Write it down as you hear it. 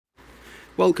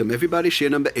Welcome everybody, Shir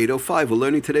number 805. We're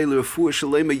learning today L'Refuah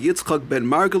Shalema Yitzchak ben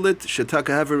Margalit Shetaka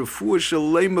Haver Refuah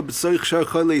Shalema B'Soich Shar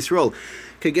Chayla Yisrael.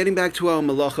 Okay, getting back to our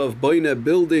malacha of Boneh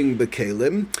building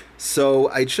B'Kelim. So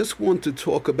I just want to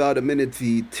talk about a minute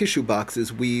the tissue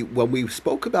boxes. When we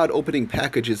spoke about opening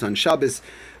packages on Shabbos,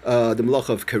 the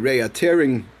malacha of Kareya,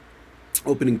 tearing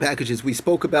opening packages, we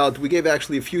gave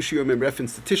actually a few shiurim in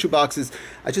reference to tissue boxes.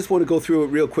 I just want to go through it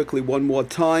real quickly one more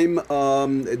time,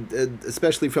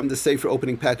 especially from the Sefer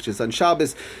opening packages on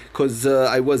Shabbos, because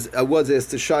I was asked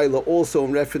to Shaila also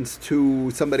in reference to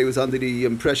somebody who was under the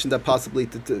impression that possibly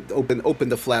to open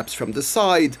the flaps from the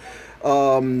side.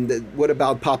 What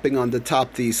about popping on the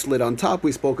top, the slit on top?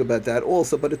 We spoke about that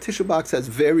also, but a tissue box has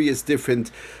various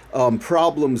different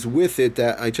problems with it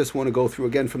that I just want to go through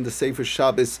again from the Sefer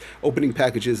Shabbos opening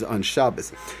packages on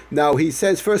Shabbos. Now he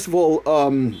says, first of all,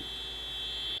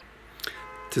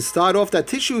 to start off, that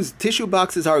tissue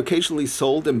boxes are occasionally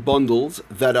sold in bundles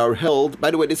that are held.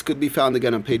 By the way, this could be found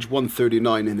again on page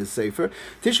 139 in his Sefer.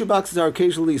 Tissue boxes are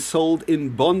occasionally sold in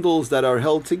bundles that are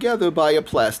held together by a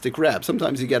plastic wrap.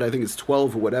 Sometimes you get, I think it's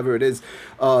 12 or whatever it is.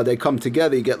 They come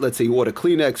together. You get, let's say, you order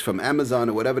Kleenex from Amazon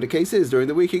or whatever the case is. During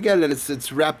the week you get it, and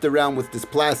it's wrapped around with this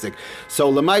plastic. So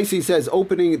Lamaisi says,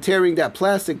 tearing that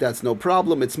plastic, that's no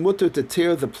problem. It's mutter to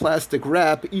tear the plastic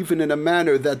wrap, even in a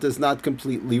manner that does not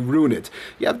completely ruin it.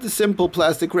 You have the simple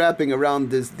plastic wrapping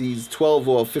around these 12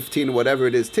 or 15 or whatever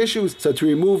it is tissues. So to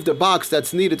remove the box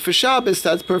that's needed for Shabbos,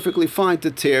 that's perfectly fine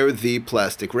to tear the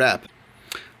plastic wrap.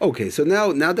 Okay, so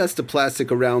now that's the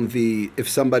plastic around if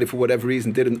somebody for whatever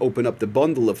reason didn't open up the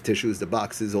bundle of tissues, the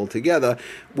boxes altogether,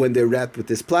 when they're wrapped with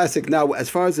this plastic. Now, as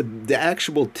far as the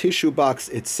actual tissue box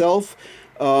itself,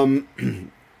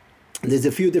 there's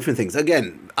a few different things.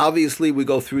 Again, obviously we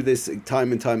go through this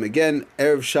time and time again.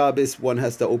 Erev Shabbos, one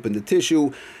has to open the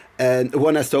tissue, and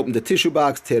one has to open the tissue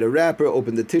box, tear the wrapper,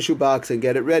 open the tissue box, and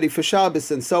get it ready for Shabbos,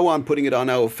 and so on, putting it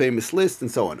on our famous list, and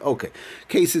so on. Okay,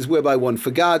 cases whereby one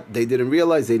forgot, they didn't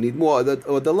realize they need more,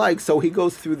 or the like, so he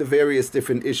goes through the various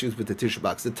different issues with the tissue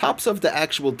box. The tops of the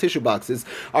actual tissue boxes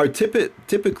are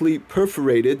typically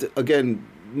perforated, again,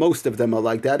 most of them are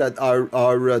like that,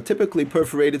 are typically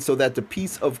perforated so that the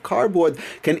piece of cardboard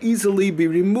can easily be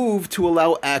removed to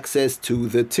allow access to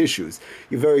the tissues.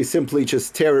 You very simply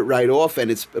just tear it right off,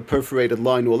 and it's a perforated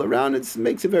line all around. It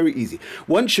makes it very easy.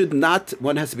 One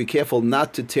has to be careful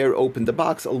not to tear open the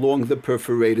box along the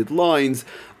perforated lines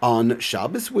on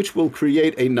Shabbos, which will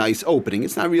create a nice opening.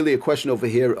 It's not really a question over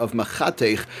here of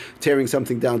machatech, tearing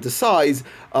something down to size,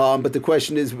 but the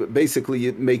question is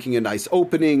basically making a nice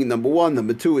opening, number one.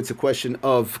 Number two, it's a question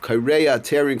of kareya,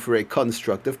 tearing for a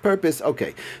constructive purpose.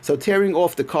 Okay, so tearing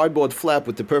off the cardboard flap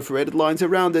with the perforated lines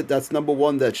around it, that's number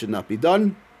one, that should not be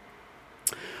done.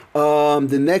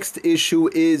 The next issue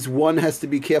is one has to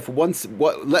be careful.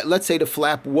 Let's say the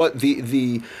flap,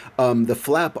 the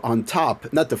flap on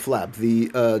top, not the flap,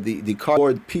 the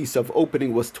cardboard piece of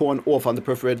opening was torn off on the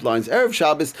perforated lines. Erev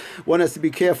Shabbos, one has to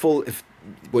be careful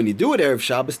when you do it Erev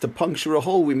Shabbos to puncture a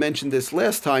hole. We mentioned this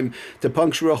last time, to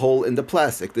puncture a hole in the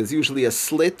plastic. There's usually a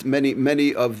slit.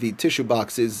 Many of the tissue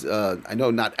boxes, I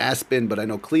know not Aspen, but I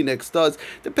know Kleenex does,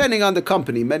 depending on the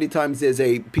company. Many times there's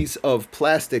a piece of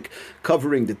plastic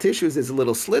covering the tissues. There's a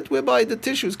little slit whereby the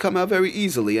tissues come out very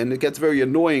easily, and it gets very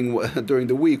annoying during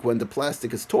the week when the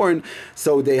plastic is torn.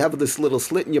 So they have this little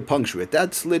slit and you puncture it.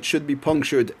 That slit should be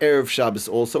punctured Erev Shabbos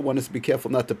also. One has to be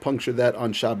careful not to puncture that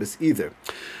on Shabbos either.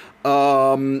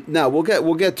 Now we'll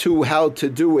get to how to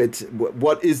do it.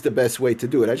 What is the best way to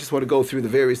do it? I just want to go through the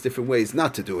various different ways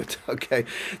not to do it. Okay,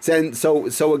 so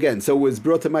it was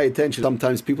brought to my attention.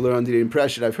 Sometimes people are under the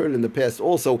impression, I've heard in the past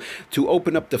also, to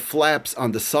open up the flaps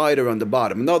on the side or on the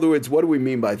bottom. In other words, what do we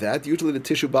mean by that? Usually the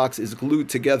tissue box is glued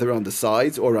together on the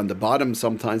sides or on the bottom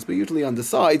sometimes, but usually on the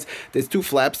sides there's two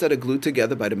flaps that are glued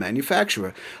together by the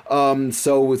manufacturer. I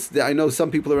know some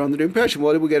people are under the impression,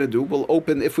 what are we going to do? We'll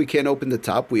open, if we can't open the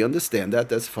top, we understand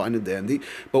that's fine and dandy,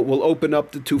 but we'll open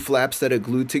up the two flaps that are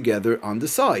glued together on the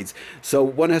sides. So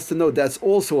one has to know that's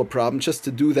also a problem. Just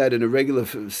to do that in a regular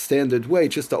standard way,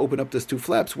 just to open up those two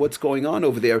flaps, what's going on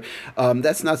over there?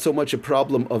 That's not so much a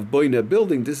problem of Boneh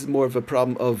building. This is more of a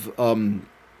problem of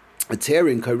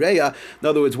tearing kareya. In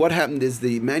other words, what happened is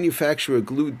the manufacturer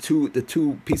glued the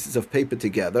two pieces of paper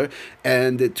together,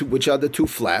 and which are the two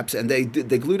flaps, and they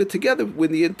glued it together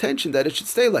with the intention that it should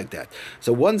stay like that.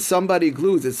 So once somebody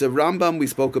glues, it's a Rambam, we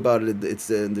spoke about it, it's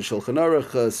in the Shulchan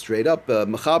Aruch, straight up,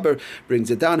 Mechaber brings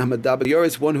it down, Hamadaber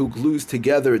Yoris, one who glues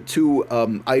together two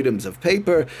items of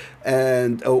paper,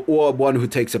 or one who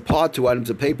takes apart two items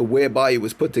of paper whereby it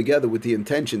was put together with the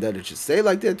intention that it should stay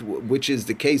like that, which is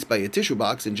the case by a tissue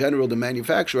box in general. general, the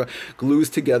manufacturer glues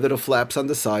together the flaps on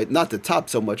the side, not the top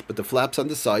so much, but the flaps on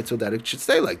the side, so that it should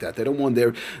stay like that. They don't want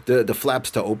the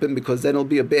flaps to open, because then it'll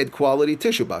be a bad quality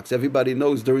tissue box. Everybody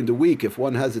knows during the week, if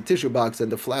one has a tissue box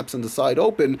and the flaps on the side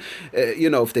open,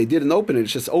 if they didn't open it, it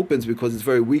just opens because it's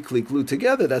very weakly glued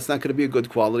together. That's not going to be a good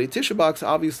quality tissue box.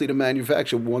 Obviously, the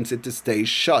manufacturer wants it to stay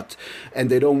shut, and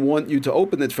they don't want you to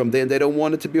open it from there, and they don't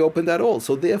want it to be opened at all.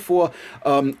 So therefore,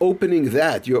 opening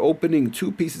that, you're opening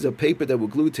two pieces of paper that were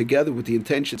glued together with the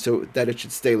intention so that it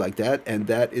should stay like that, and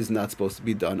that is not supposed to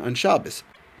be done on Shabbos.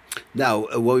 Now,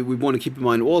 what we want to keep in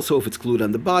mind also, if it's glued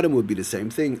on the bottom, would be the same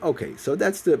thing. Okay, so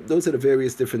those are the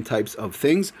various different types of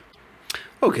things.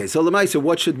 Okay, so Lemaisa,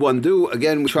 what should one do?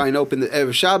 Again, we try and open the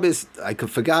Erev Shabbos. I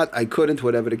forgot, I couldn't,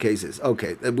 whatever the case is.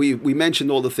 Okay, we mentioned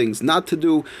all the things not to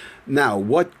do. Now,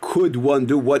 what could one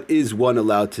do? What is one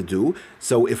allowed to do?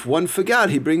 So if one forgot,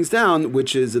 he brings down,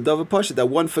 which is a Dava Pasha, that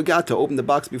one forgot to open the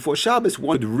box before Shabbos,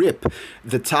 one could rip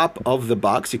the top of the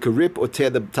box. You could rip or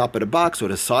tear the top of the box or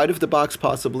the side of the box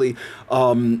possibly,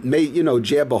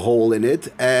 jab a hole in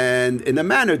it, and in a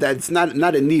manner that's not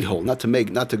a neat hole, not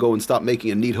to go and start making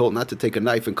a neat hole, not to take a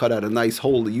knife and cut out a nice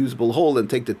hole, a usable hole,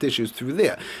 and take the tissues through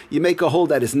there. You make a hole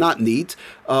that is not neat,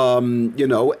 and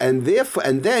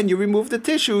then you remove the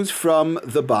tissues from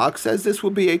the box, as this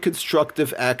will be a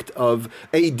constructive act of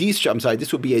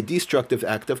this will be a destructive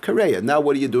act of kareya. Now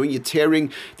what are you doing? You're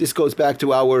tearing. This goes back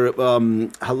to our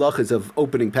halachas of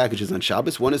opening packages on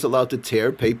Shabbos. One is allowed to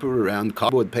tear paper around,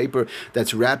 cardboard paper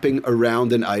that's wrapping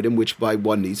around an item which by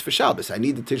one needs for Shabbos. I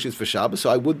need the tissues for Shabbos, so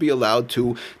I would be allowed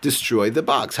to destroy the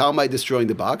box. How am I destroying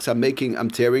the box? I'm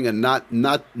tearing a not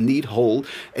neat hole,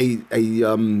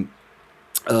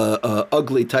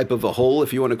 ugly type of a hole,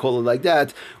 if you want to call it like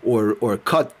that, or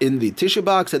cut in the tissue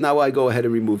box, and now I go ahead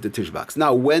and remove the tissue box.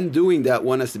 Now, when doing that,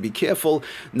 one has to be careful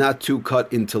not to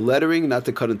cut into lettering, not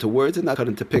to cut into words, and not cut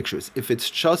into pictures. If it's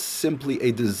just simply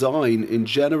a design in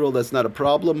general, that's not a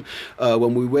problem.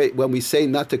 When we say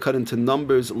not to cut into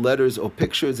numbers, letters, or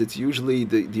pictures, it's usually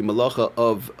the malacha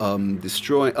of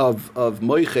destroying, of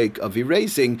moichek, of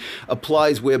erasing,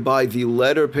 applies, whereby the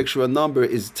letter, picture, or number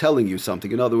is telling you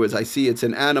something. In other words, I see it's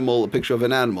an animal, a picture of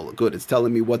an animal. Good, it's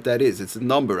telling me what that is. It's a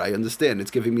number, I understand.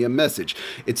 It's giving me a message.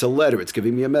 It's a letter, it's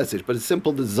giving me a message. But a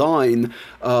simple design,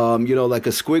 like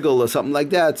a squiggle or something like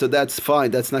that, so that's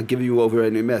fine. That's not giving you over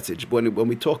any message. When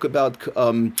we talk about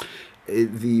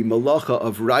the malacha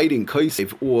of writing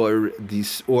kaisev or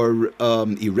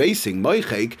erasing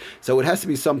moichek, so it has to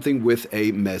be something with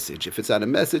a message. If it's not a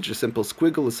message, a simple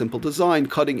squiggle, a simple design,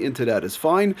 cutting into that is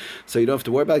fine. So you don't have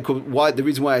to worry about it. The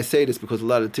reason why I say it is because a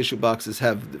lot of tissue boxes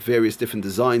have various different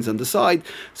designs on the side.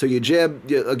 So you jab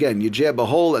a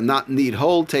hole, a not neat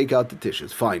hole, take out the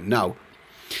tissues. Fine.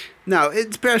 Now,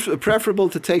 it's preferable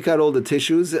to take out all the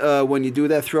tissues when you do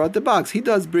that throughout the box. He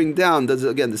does bring down,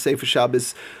 the Sefer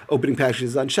Shabbos opening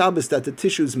packages on Shabbos, that the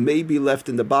tissues may be left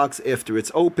in the box after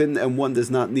it's open, and one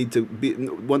does not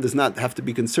have to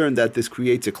be concerned that this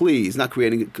creates a kli. He's not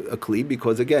creating a kli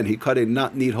because, again, he cut a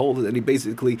not neat hole, and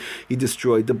he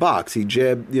destroyed the box. He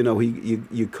jabbed,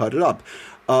 you cut it up.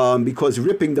 Because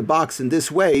ripping the box in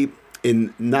this way,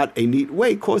 in not a neat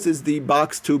way, causes the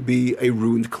box to be a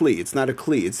ruined kli. It's not a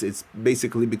kli. It's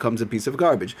basically becomes a piece of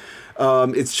garbage.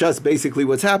 It's just basically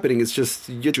what's happening. It's just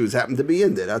your shoes happen to be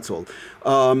in there. That's all.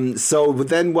 So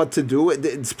then what to do?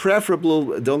 It's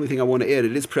preferable. The only thing I want to add,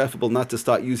 it is preferable not to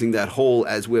start using that hole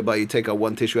as whereby you take out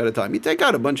one tissue at a time. You take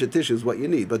out a bunch of tissues, what you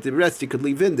need, but the rest you could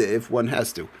leave in there if one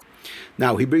has to.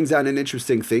 Now, he brings out an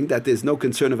interesting thing, that there's no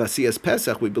concern of Asiyas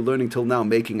Pesach. We've been learning till now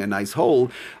making a nice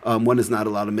hole. One is not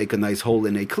allowed to make a nice hole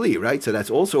in a kli, right? So that's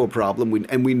also a problem.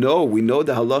 We know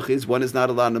the halach is one is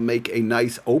not allowed to make a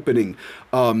nice opening,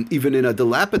 even in a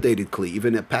dilapidated kli,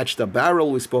 even a patched up barrel.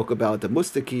 We spoke about the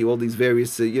mustaki, all these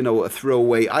various, a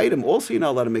throwaway item. Also, you're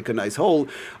not allowed to make a nice hole.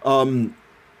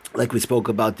 Like we spoke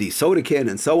about the soda can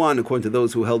and so on, according to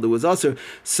those who held it was usher.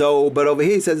 So, but over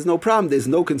here he says no problem. There's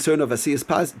no concern of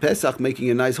Asiyas Pesach making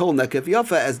a nice hole. Nekef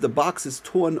Yafa, as the box is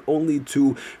torn only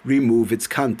to remove its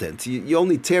content. You're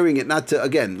only tearing it not to,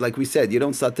 again, like we said, you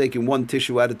don't start taking one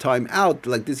tissue at a time out.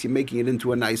 Like this, you're making it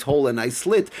into a nice hole, a nice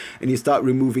slit, and you start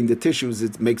removing the tissues.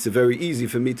 It makes it very easy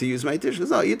for me to use my tissues.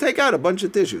 No, you take out a bunch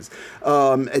of tissues.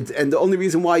 And the only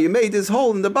reason why you made this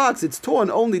hole in the box, it's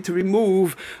torn only to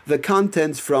remove the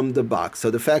contents from the box.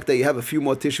 So the fact that you have a few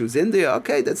more tissues in there,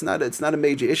 okay, it's not a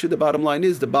major issue. The bottom line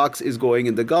is the box is going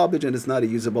in the garbage and it's not a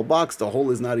usable box. The hole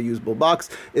is not a usable box,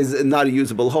 is not a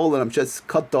usable hole, and I'm just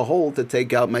cut the hole to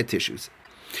take out my tissues.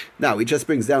 Now, he just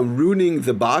brings down ruining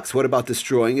the box. What about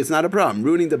destroying? It's not a problem.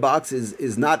 Ruining the box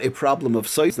is not a problem of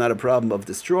soy. It's not a problem of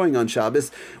destroying on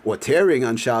Shabbos or tearing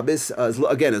on Shabbos.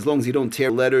 Again, as long as you don't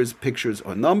tear letters, pictures,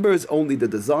 or numbers, only the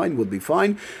design will be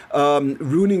fine.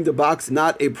 Ruining the box,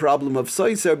 not a problem of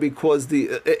soy, sir, because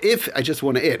I just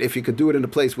want to add, if you could do it in a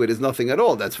place where there's nothing at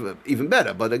all, that's even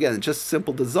better. But again, just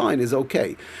simple design is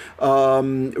okay.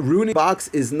 Ruining the box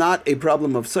is not a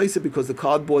problem of soy, sir, because the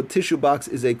cardboard tissue box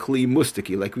is a kli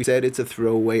mustaki. Like we said, it's a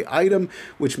throwaway item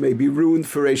which may be ruined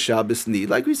for a Shabbos need.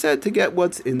 Like we said, to get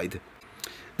what's inside.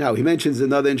 Now, he mentions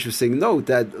another interesting note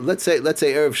that, let's say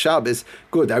Erev Shabbos,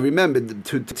 good, I remembered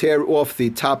to tear off the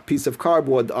top piece of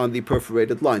cardboard on the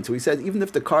perforated line. So he said, even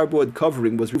if the cardboard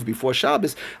covering was removed before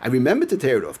Shabbos, I remembered to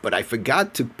tear it off, but I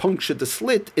forgot to puncture the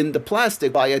slit in the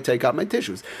plastic while I take out my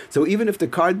tissues. So even if the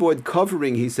cardboard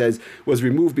covering, he says, was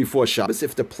removed before Shabbos,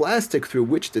 if the plastic through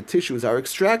which the tissues are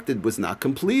extracted was not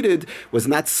completed, was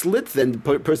not slit, then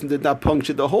the person did not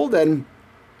puncture the hole, then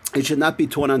it should not be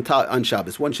torn on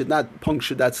Shabbos. One should not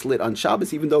puncture that slit on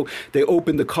Shabbos, even though they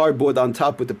open the cardboard on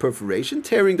top with the perforation.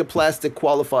 Tearing the plastic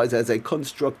qualifies as a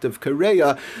constructive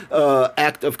kareya,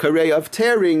 act of kareya, of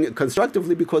tearing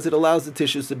constructively, because it allows the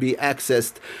tissues to be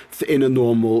accessed in a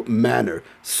normal manner.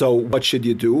 So what should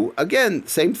you do? Again,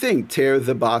 same thing, tear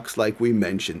the box like we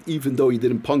mentioned. Even though you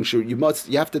didn't puncture, you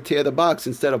have to tear the box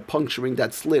instead of puncturing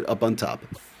that slit up on top.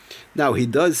 Now, he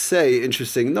does say,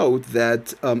 interesting note,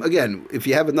 that, again, if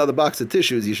you have another box of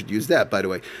tissues, you should use that, by the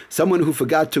way. Someone who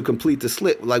forgot to complete the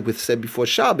slit, like we said before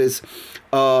Shabbos,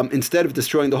 instead of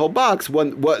destroying the whole box, you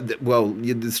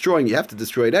have to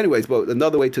destroy it anyways, but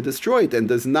another way to destroy it and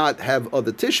does not have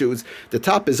other tissues, the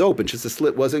top is open, just the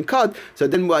slit wasn't cut. So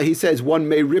then he says one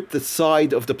may rip the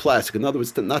side of the plastic. In other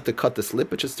words, not to cut the slit,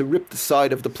 but just to rip the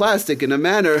side of the plastic in a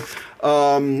manner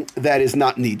that is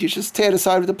not neat. You just tear the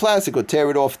side of the plastic or tear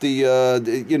it off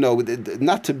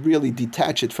not to really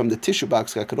detach it from the tissue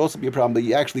box. That could also be a problem, but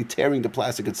you're actually tearing the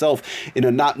plastic itself in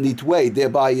a not neat way.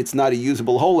 Thereby, it's not a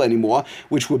usable whole anymore,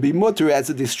 which would be mutter as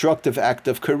a destructive act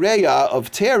of kareya, of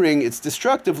tearing. It's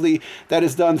destructively. That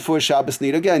is done for Shabbos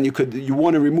need. Again, you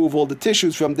want to remove all the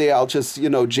tissues from there. I'll just,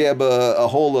 jab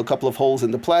a couple of holes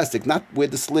in the plastic, not where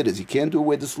the slit is. You can't do it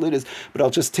where the slit is, but I'll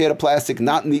just tear the plastic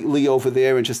not neatly over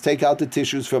there and just take out the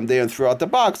tissues from there and throw out the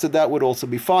box. So that would also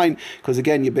be fine, because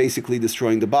again, you're basically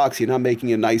destroying the box. You're not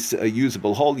making a nice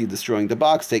usable hole. You're destroying the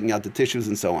box, taking out the tissues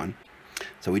and so on.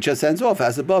 So he just ends off,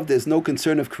 as above, there's no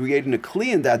concern of creating a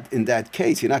kli in that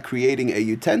case. You're not creating a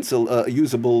utensil, a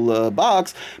usable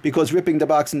box, because ripping the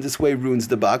box in this way ruins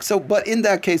the box. So, but in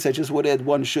that case, I just would add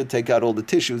one should take out all the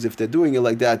tissues if they're doing it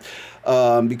like that,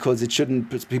 because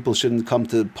people shouldn't come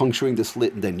to puncturing the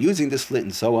slit and then using the slit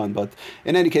and so on. But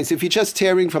in any case, if you're just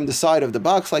tearing from the side of the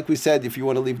box, like we said, if you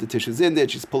want to leave the tissues in there,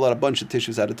 just pull out a bunch of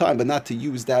tissues at a time, but not to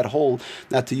use that hole,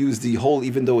 not to use the hole,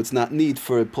 even though it's not neat,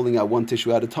 for pulling out one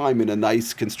tissue at a time in a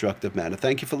nice constructive manner.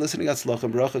 Thank you for listening. Atzlach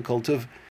and bracha, kol tov.